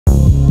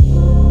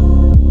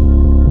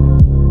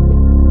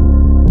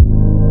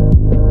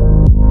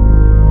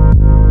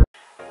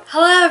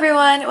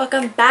everyone,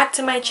 welcome back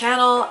to my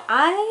channel.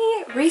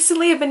 I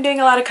recently have been doing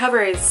a lot of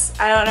covers.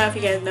 I don't know if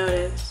you guys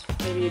noticed,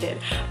 maybe you did,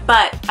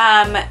 but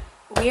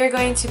we are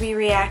going to be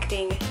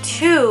reacting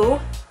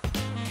to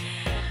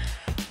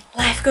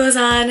Life Goes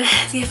On,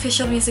 the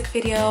official music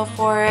video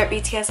for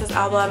BTS's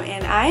album,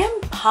 and I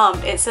am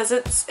pumped. It says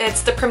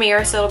it's the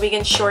premiere, so it'll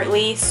begin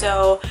shortly,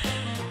 so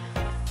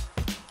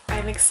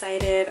I'm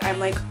excited. I'm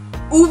like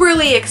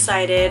uberly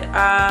excited.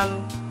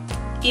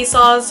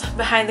 Esau's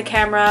behind the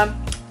camera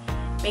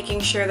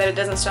making sure that it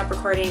doesn't stop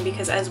recording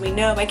because, as we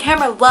know, my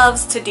camera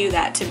loves to do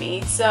that to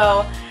me.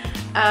 So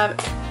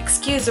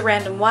excuse the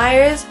random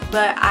wires,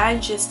 but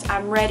I'm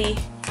ready.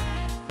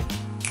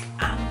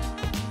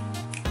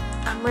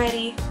 I'm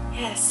ready.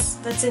 Yes,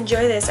 let's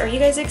enjoy this. Are you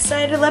guys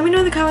excited? Let me know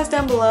in the comments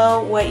down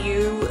below what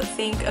you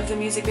think of the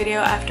music video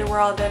after we're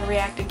all done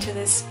reacting to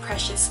this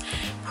precious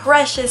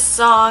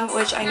song,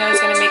 which I know is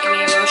going to make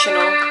me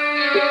emotional.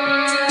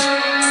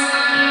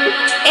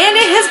 And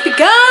it has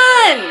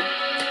begun!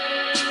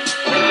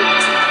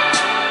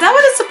 Is that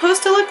what it's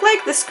supposed to look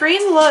like? The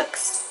screen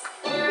looks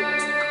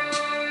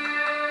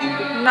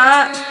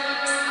not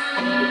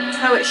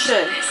how it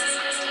should.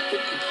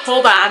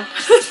 Hold on.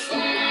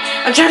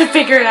 I'm trying to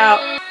figure it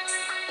out.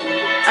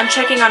 I'm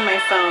checking on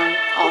my phone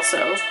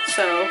also,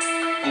 so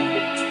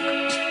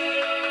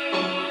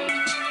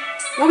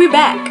we'll be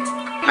back.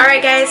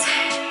 Alright guys,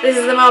 this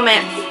is the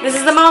moment. This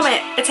is the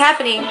moment. It's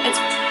happening. It's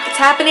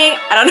happening.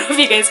 I don't know if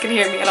you guys can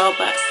hear me at all,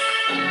 but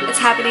it's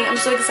happening. I'm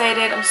so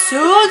excited. I'm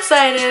so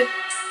excited.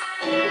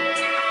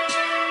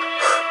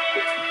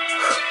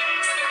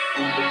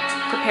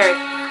 Prepared.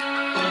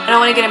 I don't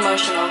want to get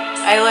emotional.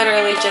 I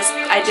literally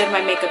I did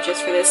my makeup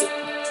just for this.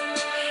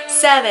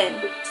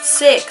 7,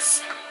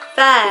 6,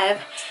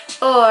 5,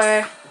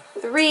 4,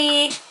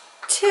 3,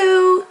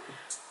 2, 1.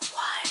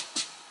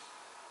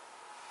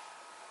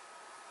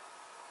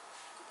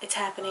 It's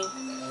happening.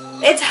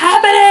 It's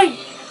happening!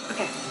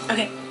 Okay,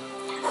 okay.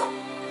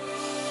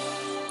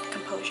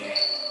 Composure.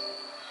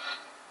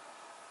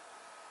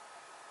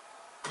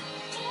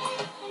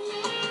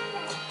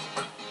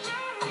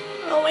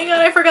 Oh my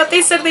god, I forgot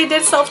they said they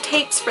did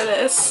self-tapes for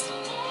this.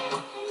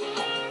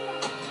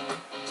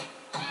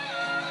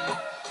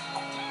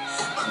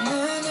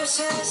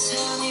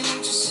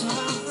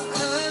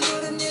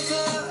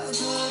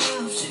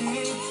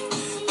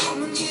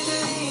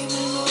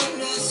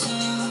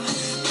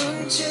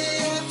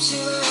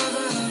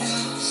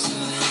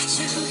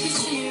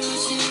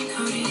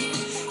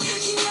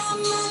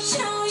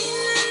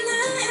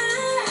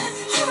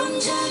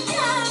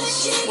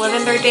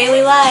 Living their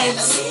daily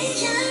lives.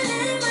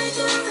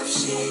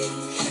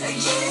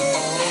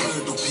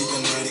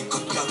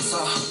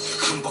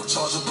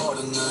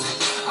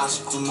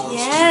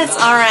 Yes,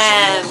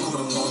 RM.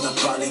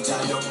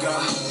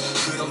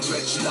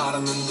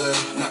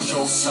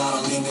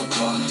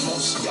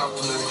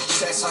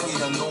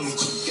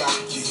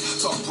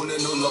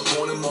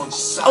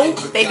 Oh,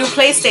 they do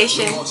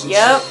PlayStation.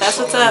 Yep, that's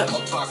what's up.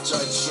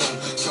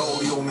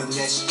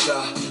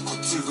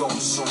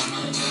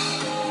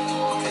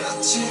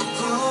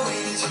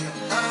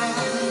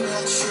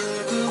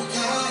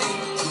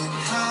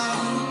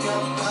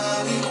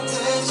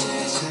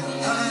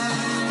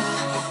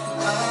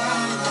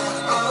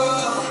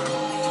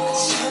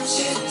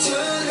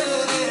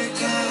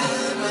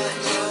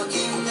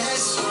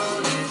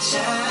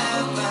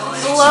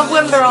 I love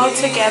when they're all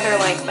together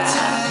like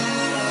that.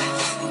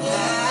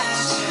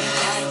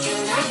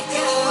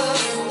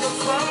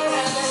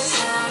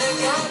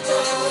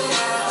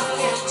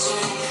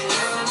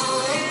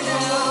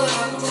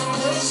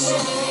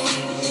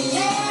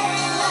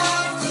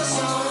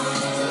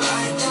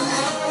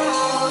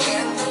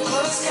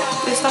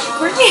 They stop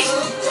recording.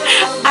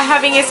 I'm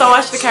having Esau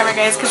watch the camera,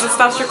 guys, because it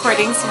stops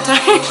recording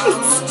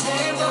sometimes.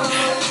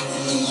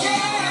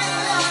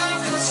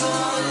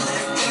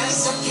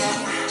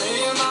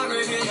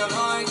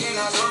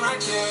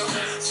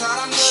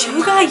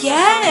 Suga,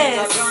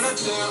 yes!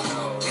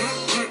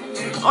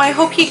 Oh, I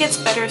hope he gets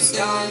better soon.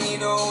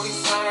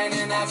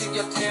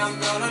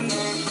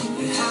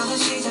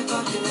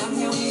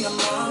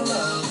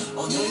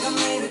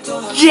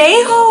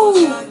 J-Ho!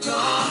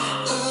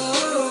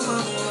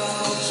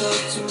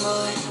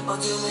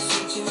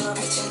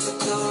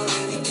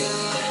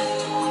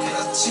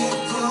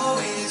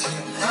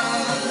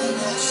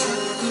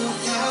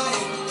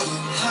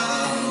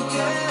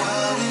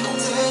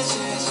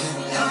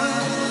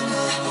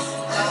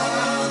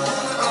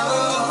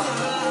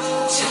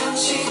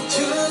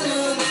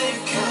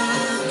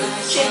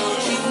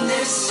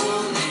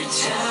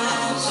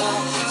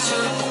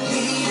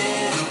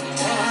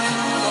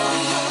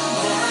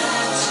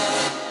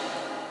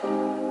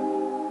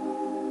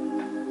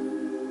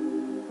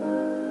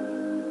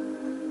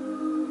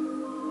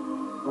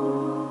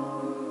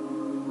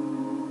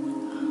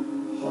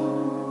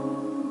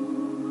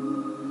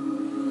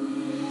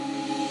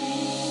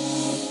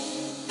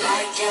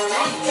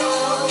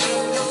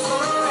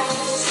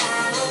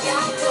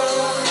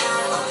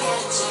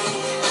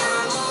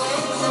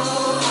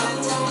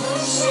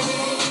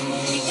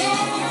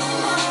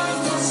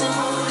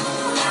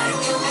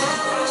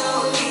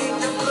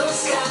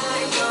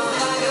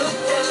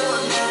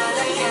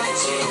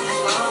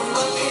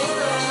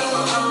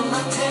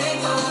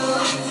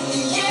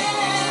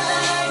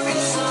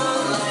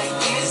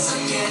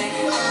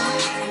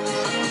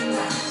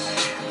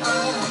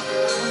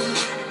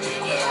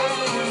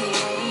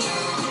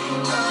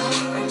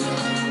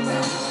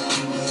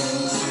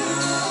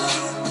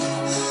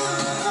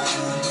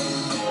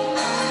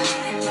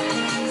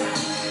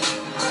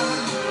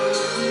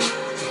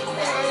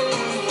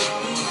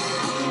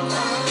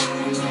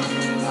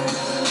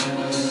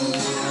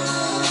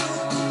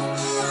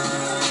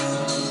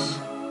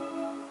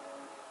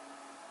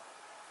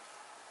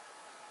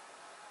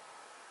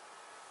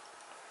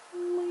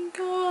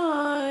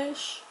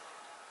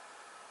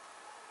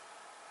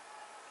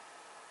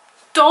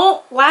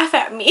 Don't laugh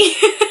at me.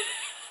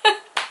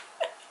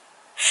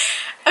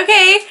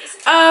 Okay,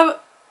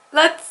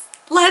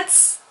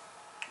 let's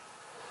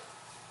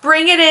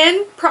bring it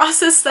in,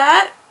 process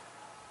that,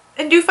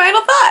 and do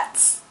final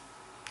thoughts.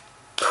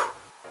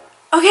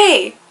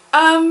 Okay,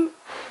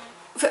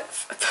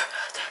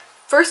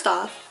 first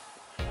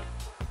off,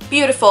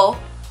 beautiful.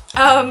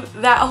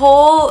 That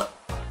whole,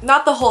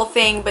 not the whole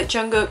thing, but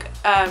Jungkook,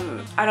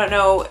 I don't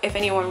know if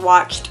anyone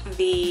watched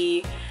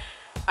the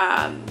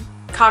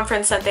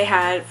conference that they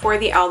had for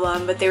the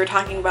album, but they were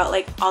talking about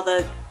like all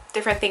the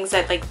different things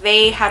that like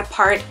they had a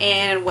part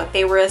in, what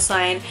they were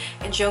assigned,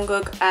 and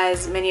Jungkook,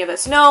 as many of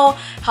us know,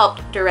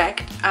 helped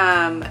direct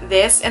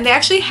this. And they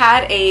actually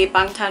had a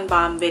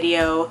Bangtan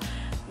video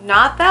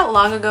not that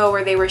long ago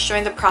where they were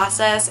showing the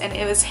process, and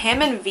it was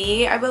him and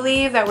V, I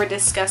believe, that were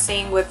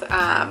discussing with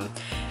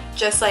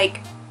just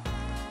like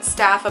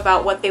staff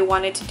about what they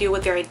wanted to do,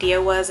 what their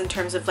idea was in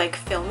terms of like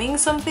filming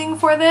something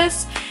for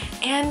this.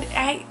 And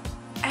I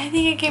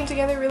think it came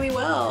together really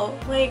well.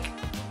 Like,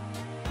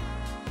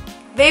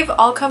 they've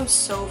all come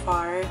so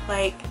far.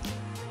 Like,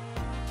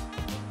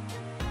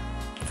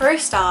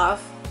 first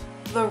off,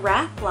 the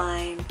rap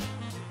line.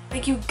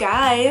 Like, you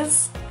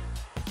guys,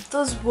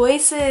 those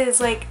voices,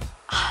 like,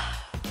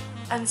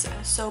 I'm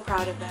so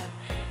proud of them.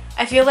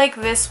 I feel like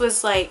this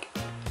was like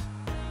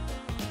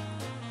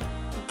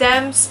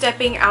them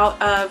stepping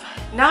out of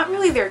not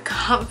really their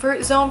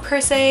comfort zone per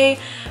se,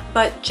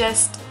 but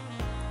just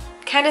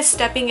kind of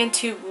stepping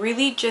into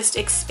really just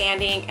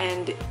expanding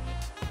and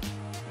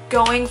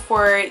going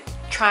for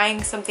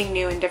trying something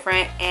new and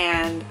different.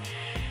 And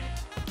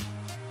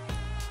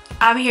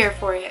I'm here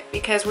for it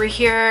because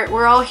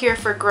we're all here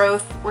for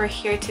growth. We're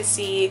here to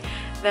see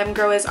them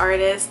grow as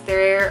artists.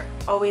 They're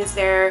always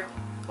there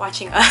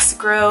watching us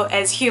grow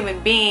as human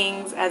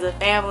beings, as a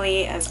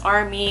family, as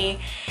ARMY.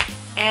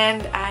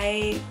 And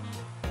it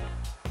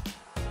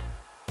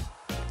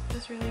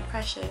was really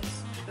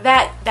precious.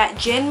 That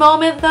Jin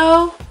moment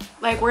though,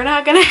 like, we're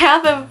not gonna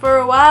have him for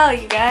a while,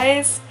 you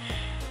guys.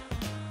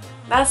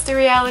 That's the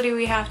reality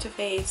we have to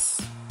face.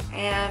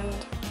 And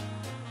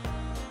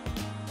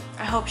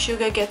I hope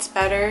Suga gets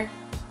better.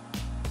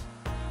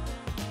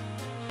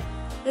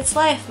 It's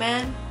life,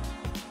 man.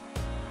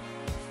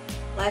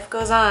 Life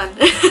goes on.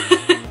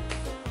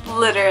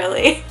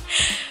 Literally.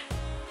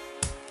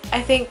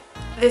 I think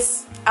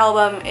this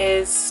album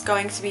is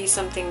going to be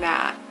something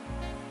that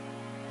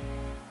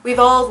we've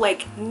all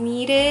like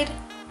needed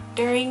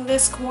during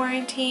this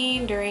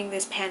quarantine, during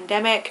this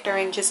pandemic,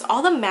 during just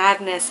all the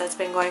madness that's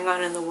been going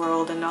on in the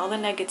world and all the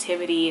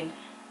negativity. And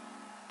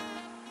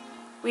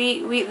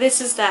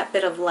this is that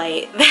bit of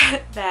light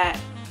that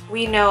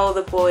we know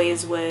the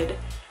boys would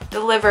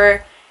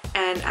deliver,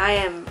 and I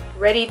am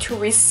ready to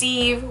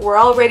receive. We're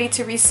all ready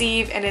to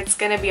receive, and it's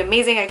gonna be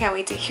amazing. I can't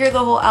wait to hear the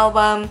whole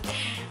album,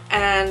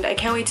 and I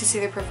can't wait to see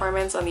the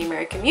performance on the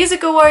American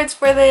Music Awards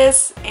for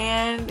this.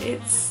 And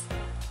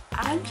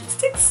I'm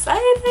just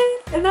excited,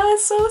 and that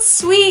was so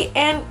sweet.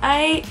 And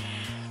I'm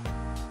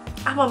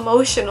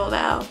emotional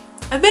now.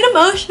 I've been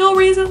emotional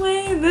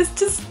recently, and this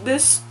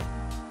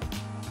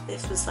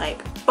was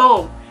like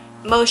boom,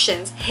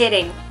 emotions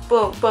hitting,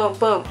 boom, boom,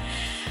 boom.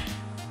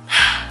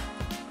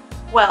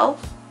 Well,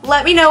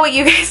 let me know what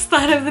you guys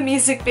thought of the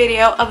music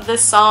video, of the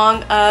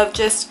song, of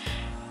just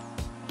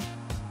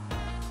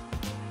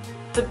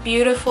the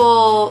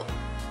beautiful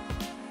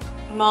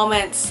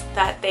moments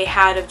that they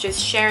had of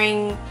just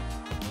sharing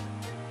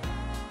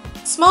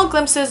small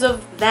glimpses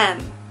of them,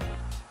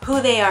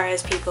 who they are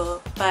as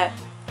people. But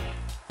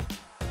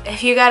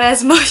if you got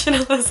as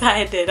emotional as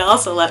I did,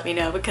 also let me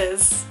know,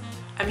 because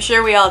I'm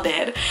sure we all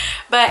did.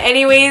 But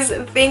anyways,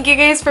 thank you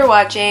guys for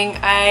watching.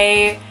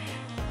 I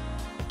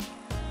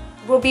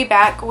will be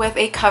back with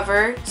a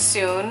cover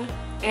soon,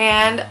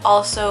 and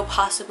also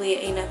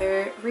possibly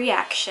another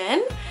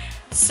reaction.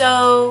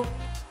 So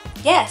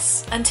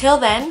yes, until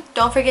then,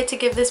 don't forget to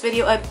give this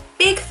video a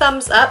big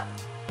thumbs up,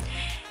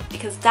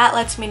 because that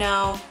lets me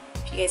know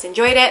if you guys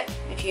enjoyed it.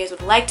 If you guys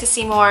would like to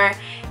see more,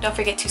 don't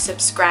forget to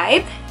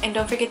subscribe, and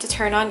don't forget to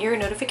turn on your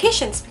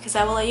notifications, because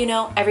I will let you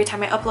know every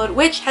time I upload,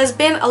 which has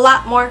been a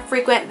lot more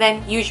frequent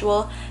than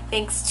usual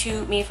thanks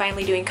to me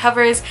finally doing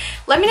covers.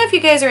 Let me know if you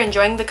guys are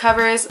enjoying the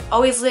covers.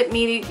 Always let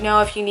me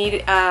know if you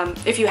need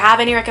if you have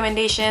any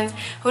recommendations.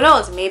 Who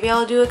knows, maybe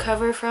I'll do a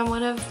cover from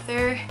one of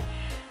their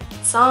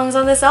songs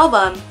on this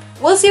album.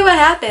 We'll see what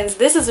happens.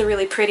 This is a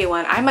really pretty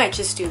one. I might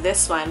just do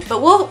this one,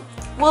 but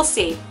we'll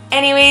see.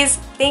 Anyways,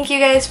 thank you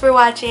guys for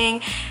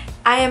watching.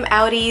 I am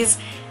outies.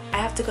 I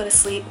have to go to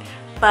sleep,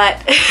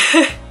 but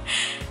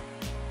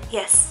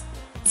yes.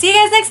 See you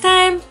guys next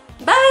time.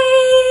 Bye!